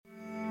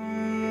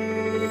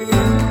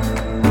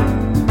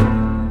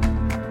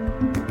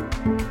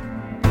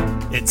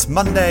It's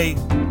Monday,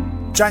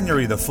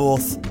 January the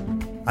 4th,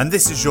 and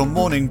this is your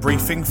morning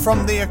briefing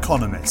from The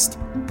Economist.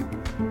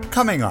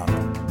 Coming up,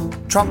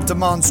 Trump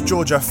demands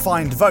Georgia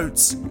find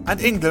votes, and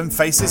England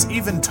faces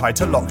even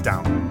tighter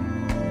lockdown.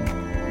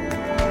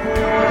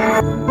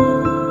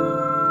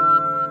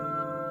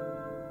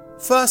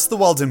 First, the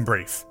world in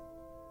brief.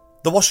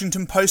 The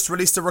Washington Post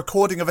released a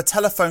recording of a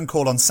telephone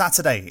call on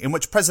Saturday in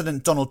which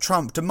President Donald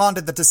Trump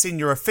demanded that a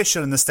senior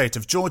official in the state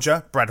of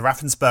Georgia, Brad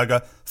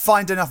Raffensperger,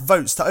 find enough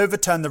votes to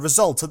overturn the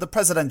result of the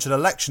presidential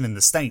election in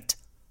the state.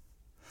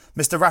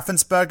 Mr.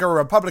 Raffensperger, a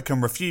Republican,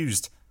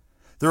 refused.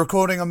 The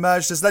recording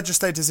emerged as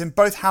legislators in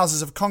both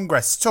houses of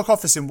Congress took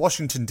office in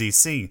Washington,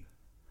 D.C.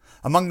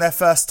 Among their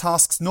first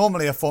tasks,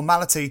 normally a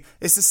formality,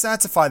 is to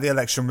certify the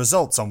election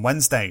results on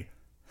Wednesday.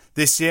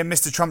 This year,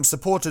 Mr. Trump's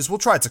supporters will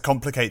try to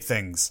complicate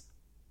things.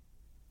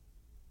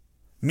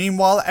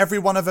 Meanwhile, every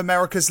one of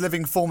America's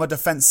living former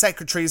defense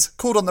secretaries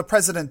called on the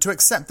president to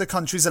accept the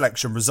country's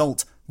election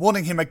result,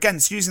 warning him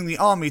against using the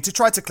army to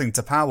try to cling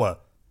to power.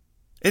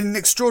 In an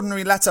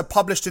extraordinary letter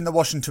published in the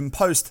Washington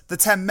Post, the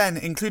 10 men,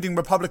 including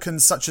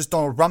Republicans such as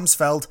Donald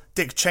Rumsfeld,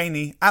 Dick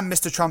Cheney, and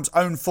Mr. Trump's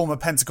own former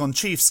Pentagon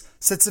chiefs,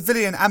 said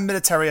civilian and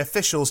military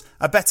officials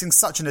abetting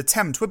such an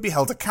attempt would be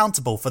held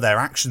accountable for their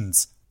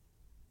actions.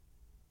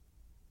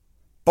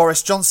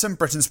 Boris Johnson,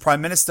 Britain's Prime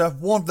Minister,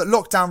 warned that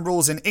lockdown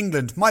rules in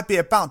England might be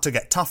about to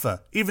get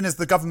tougher, even as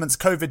the government's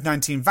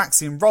COVID-19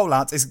 vaccine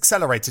rollout is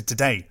accelerated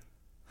today.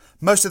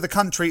 Most of the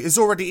country is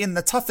already in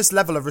the toughest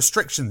level of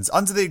restrictions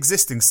under the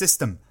existing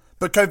system,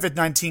 but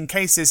COVID-19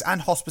 cases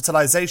and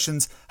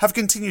hospitalisations have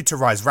continued to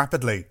rise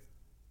rapidly.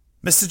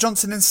 Mr.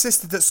 Johnson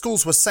insisted that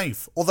schools were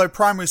safe, although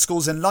primary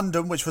schools in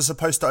London, which were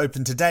supposed to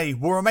open today,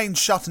 will remain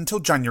shut until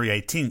January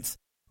 18th.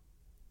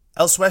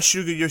 Elsewhere,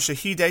 Suga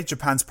Yoshihide,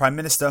 Japan's Prime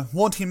Minister,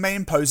 warned he may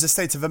impose a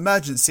state of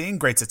emergency in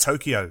Greater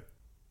Tokyo.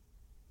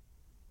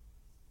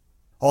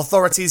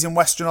 Authorities in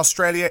Western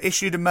Australia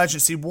issued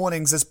emergency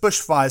warnings as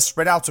bushfires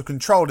spread out of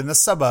control in the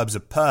suburbs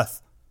of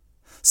Perth.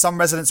 Some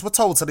residents were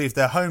told to leave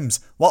their homes,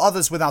 while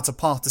others without a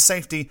path to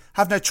safety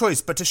have no choice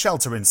but to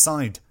shelter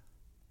inside.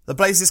 The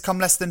blazes come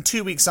less than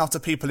 2 weeks after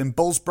people in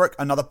Bullsbrook,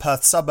 another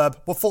Perth suburb,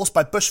 were forced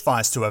by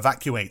bushfires to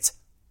evacuate.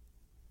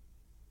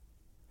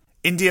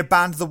 India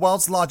banned the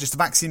world's largest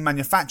vaccine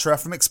manufacturer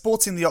from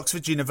exporting the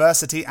Oxford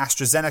University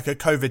AstraZeneca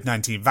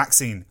COVID-19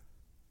 vaccine.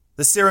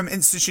 The Serum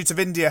Institute of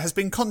India has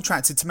been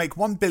contracted to make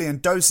 1 billion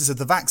doses of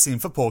the vaccine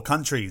for poor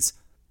countries.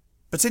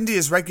 But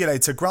India's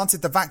regulator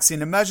granted the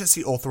vaccine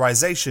emergency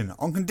authorization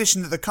on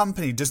condition that the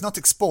company does not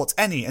export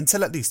any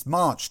until at least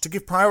March to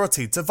give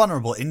priority to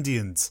vulnerable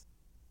Indians.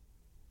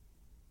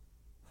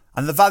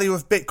 And the value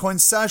of Bitcoin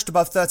surged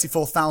above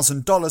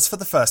 $34,000 for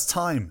the first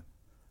time.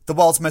 The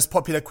world's most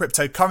popular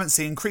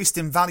cryptocurrency increased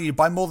in value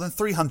by more than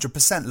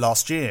 300%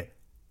 last year.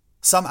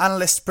 Some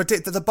analysts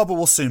predict that the bubble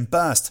will soon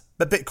burst,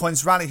 but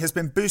Bitcoin's rally has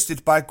been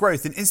boosted by a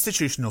growth in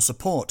institutional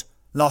support.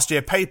 Last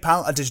year,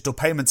 PayPal, a digital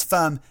payments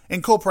firm,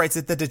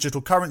 incorporated the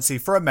digital currency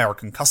for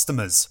American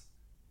customers.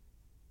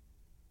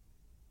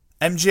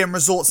 MGM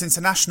Resorts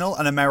International,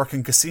 an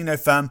American casino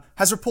firm,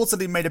 has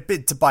reportedly made a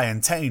bid to buy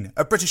Entain,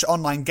 a British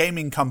online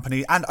gaming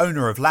company and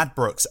owner of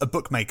Ladbrokes, a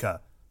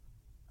bookmaker.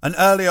 An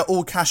earlier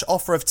all-cash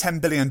offer of $10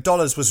 billion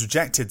was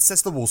rejected,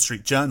 says the Wall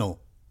Street Journal.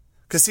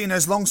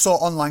 Casinos long saw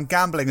online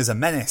gambling as a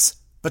menace,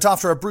 but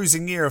after a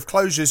bruising year of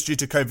closures due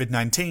to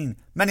COVID-19,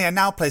 many are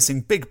now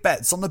placing big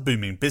bets on the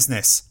booming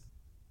business.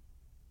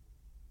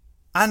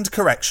 And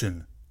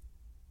correction.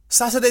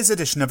 Saturday's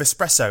edition of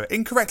Espresso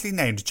incorrectly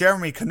named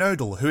Jeremy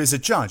Knodel, who is a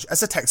judge,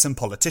 as a Texan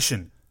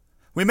politician.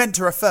 We meant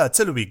to refer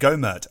to Louis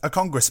Gohmert, a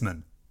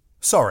congressman.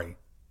 Sorry.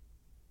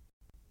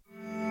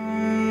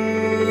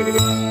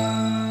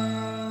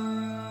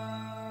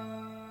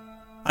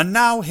 And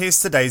now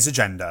here's today's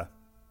agenda.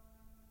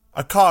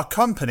 A car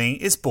company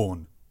is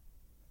born.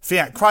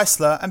 Fiat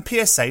Chrysler and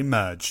PSA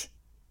merge.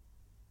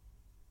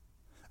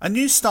 A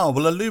new star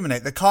will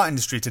illuminate the car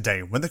industry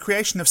today when the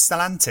creation of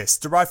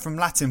Stellantis, derived from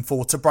Latin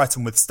for to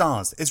brighten with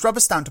stars, is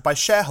rubber-stamped by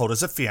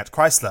shareholders of Fiat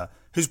Chrysler,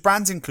 whose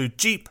brands include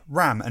Jeep,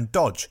 Ram and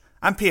Dodge,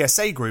 and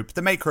PSA Group,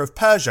 the maker of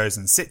Peugeots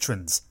and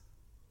Citroëns.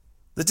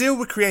 The deal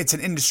would create an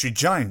industry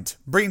giant,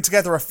 bringing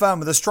together a firm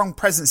with a strong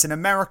presence in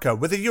America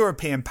with a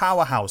European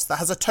powerhouse that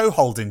has a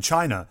toehold in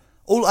China,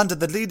 all under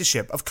the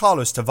leadership of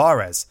Carlos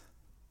Tavares.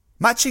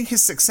 Matching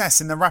his success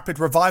in the rapid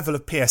revival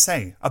of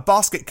PSA, a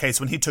basket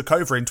case when he took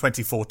over in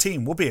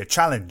 2014, will be a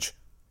challenge.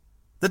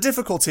 The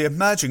difficulty of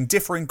merging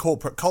differing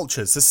corporate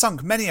cultures has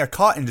sunk many a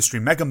car industry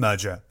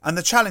mega-merger, and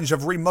the challenge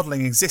of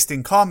remodelling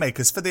existing car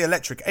makers for the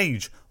electric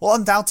age will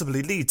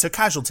undoubtedly lead to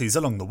casualties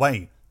along the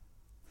way.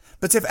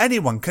 But if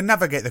anyone can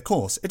navigate the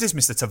course, it is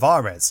Mr.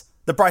 Tavares,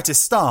 the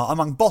brightest star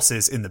among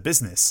bosses in the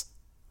business.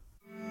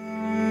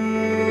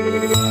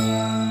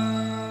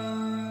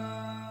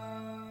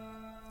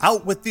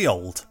 Out with the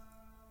old.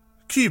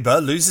 Cuba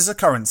loses a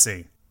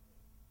currency.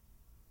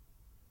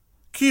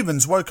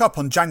 Cubans woke up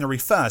on January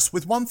 1st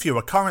with one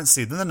fewer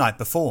currency than the night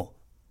before.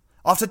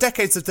 After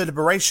decades of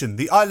deliberation,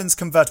 the island's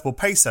convertible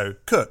peso,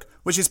 CUC,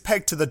 which is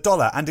pegged to the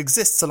dollar and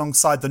exists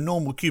alongside the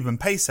normal Cuban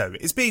peso,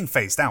 is being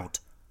phased out.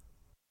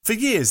 For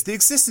years, the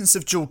existence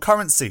of dual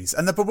currencies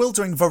and the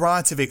bewildering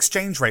variety of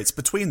exchange rates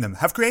between them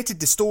have created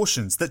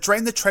distortions that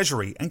drain the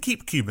treasury and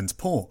keep Cubans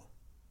poor.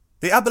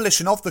 The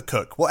abolition of the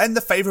cook will end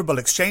the favourable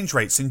exchange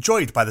rates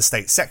enjoyed by the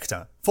state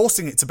sector,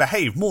 forcing it to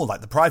behave more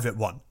like the private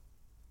one.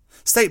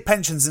 State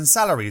pensions and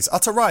salaries are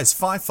to rise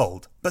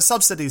fivefold, but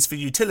subsidies for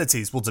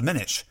utilities will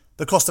diminish.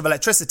 The cost of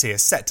electricity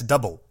is set to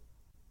double.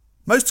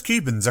 Most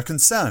Cubans are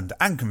concerned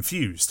and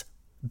confused.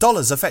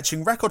 Dollars are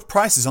fetching record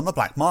prices on the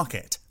black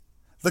market.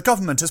 The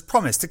government has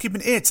promised to keep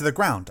an ear to the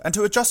ground and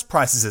to adjust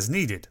prices as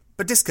needed,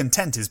 but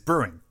discontent is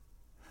brewing.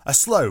 A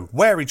slow,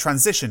 wary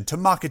transition to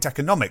market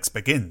economics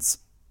begins.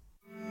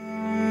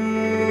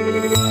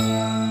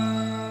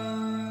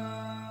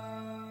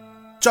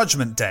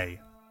 Judgment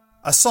Day.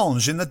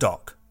 Assange in the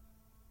dock.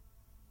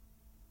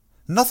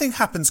 Nothing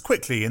happens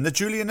quickly in the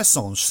Julian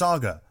Assange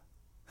saga.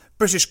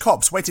 British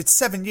cops waited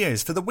 7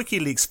 years for the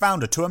WikiLeaks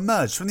founder to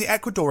emerge from the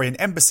Ecuadorian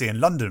embassy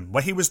in London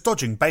where he was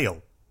dodging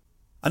bail.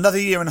 Another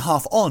year and a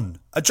half on,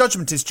 a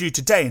judgment is due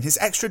today in his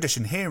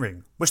extradition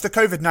hearing, which the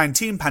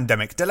COVID-19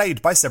 pandemic delayed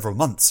by several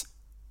months.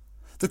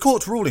 The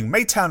court ruling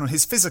may turn on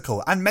his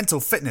physical and mental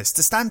fitness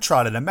to stand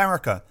trial in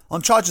America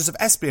on charges of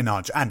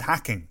espionage and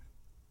hacking.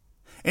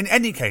 In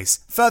any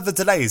case, further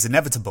delay is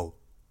inevitable.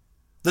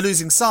 The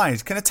losing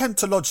side can attempt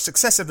to lodge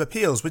successive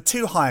appeals with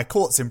 2 higher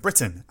courts in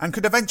Britain and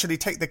could eventually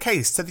take the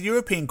case to the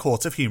European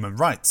Court of Human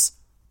Rights.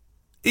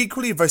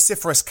 Equally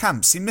vociferous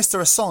camps see Mr.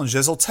 Assange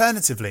as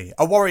alternatively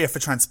a warrior for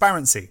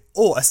transparency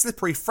or a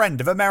slippery friend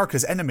of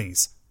America's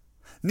enemies.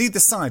 Neither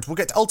side will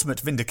get ultimate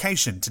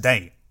vindication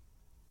today.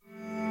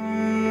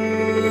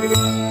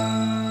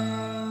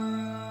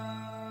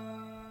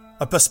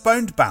 A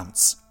postponed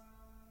bounce.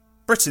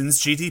 Britain's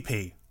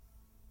GDP.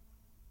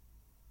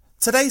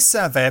 Today's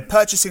survey of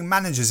purchasing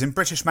managers in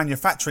British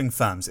manufacturing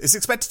firms is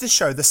expected to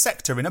show the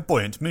sector in a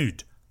buoyant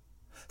mood.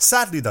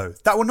 Sadly though,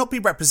 that will not be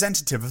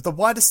representative of the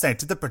wider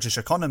state of the British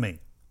economy.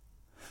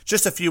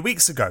 Just a few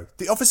weeks ago,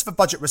 the Office for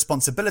Budget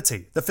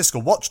Responsibility, the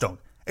fiscal watchdog,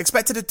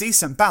 expected a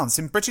decent bounce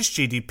in British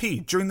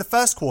GDP during the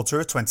first quarter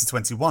of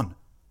 2021.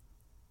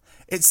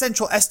 Its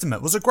central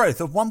estimate was a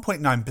growth of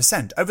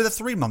 1.9% over the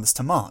 3 months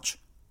to March.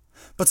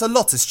 But a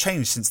lot has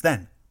changed since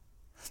then.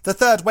 The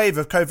third wave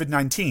of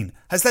COVID-19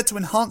 has led to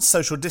enhanced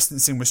social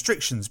distancing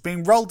restrictions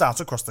being rolled out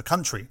across the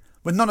country,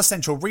 with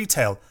non-essential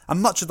retail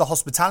and much of the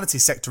hospitality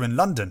sector in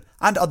London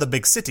and other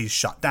big cities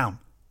shut down.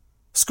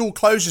 School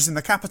closures in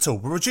the capital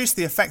will reduce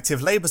the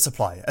effective labour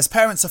supply as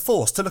parents are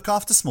forced to look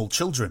after small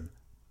children.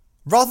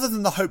 Rather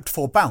than the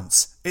hoped-for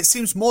bounce, it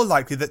seems more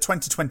likely that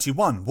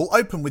 2021 will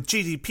open with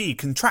GDP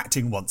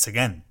contracting once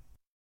again.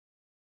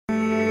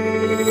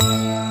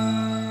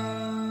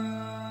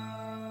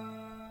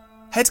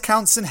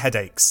 Headcounts and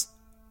headaches.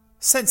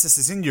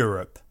 Censuses in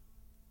Europe.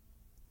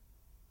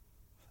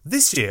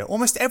 This year,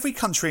 almost every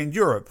country in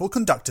Europe will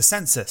conduct a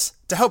census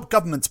to help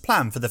governments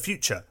plan for the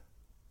future.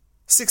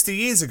 60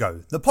 years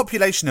ago, the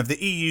population of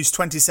the EU's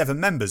 27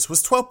 members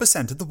was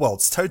 12% of the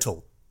world's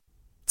total.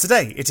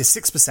 Today, it is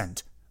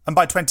 6%, and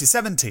by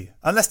 2070,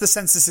 unless the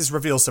censuses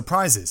reveal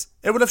surprises,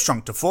 it will have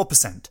shrunk to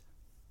 4%.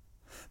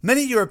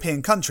 Many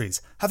European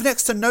countries have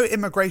next to no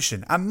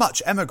immigration and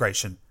much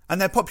emigration, and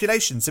their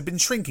populations have been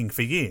shrinking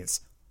for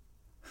years.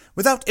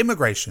 Without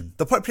immigration,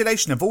 the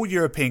population of all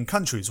European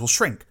countries will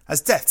shrink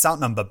as deaths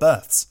outnumber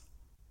births.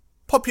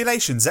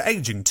 Populations are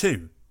ageing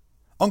too.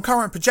 On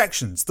current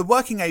projections, the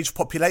working age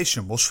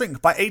population will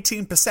shrink by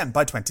 18%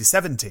 by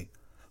 2070,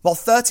 while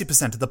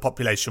 30% of the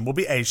population will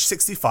be aged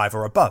 65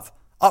 or above,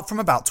 up from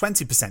about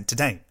 20%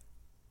 today.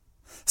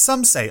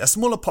 Some say a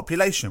smaller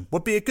population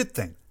would be a good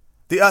thing.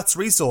 The Earth's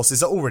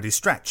resources are already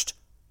stretched.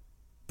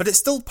 But it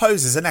still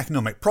poses an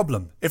economic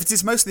problem if it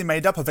is mostly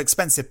made up of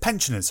expensive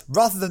pensioners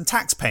rather than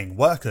tax-paying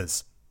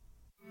workers.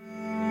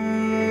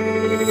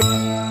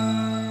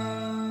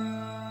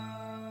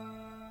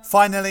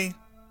 Finally,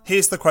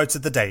 here's the quote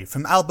of the day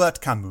from Albert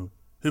Camus,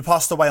 who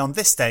passed away on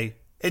this day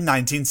in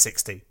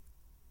 1960.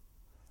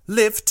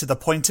 Live to the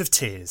point of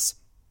tears.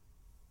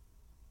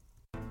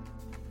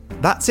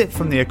 That's it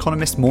from The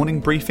Economist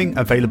morning briefing,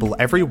 available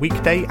every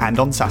weekday and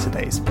on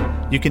Saturdays.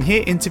 You can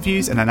hear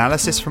interviews and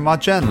analysis from our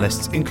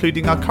journalists,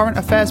 including our current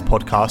affairs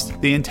podcast,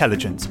 The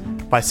Intelligence,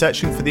 by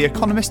searching for The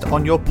Economist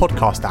on your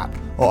podcast app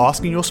or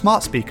asking your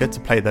smart speaker to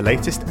play the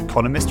latest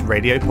Economist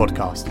radio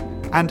podcast.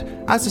 And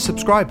as a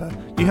subscriber,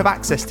 you have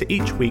access to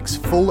each week's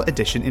full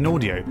edition in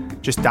audio.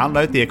 Just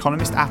download The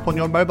Economist app on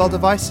your mobile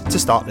device to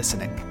start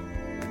listening.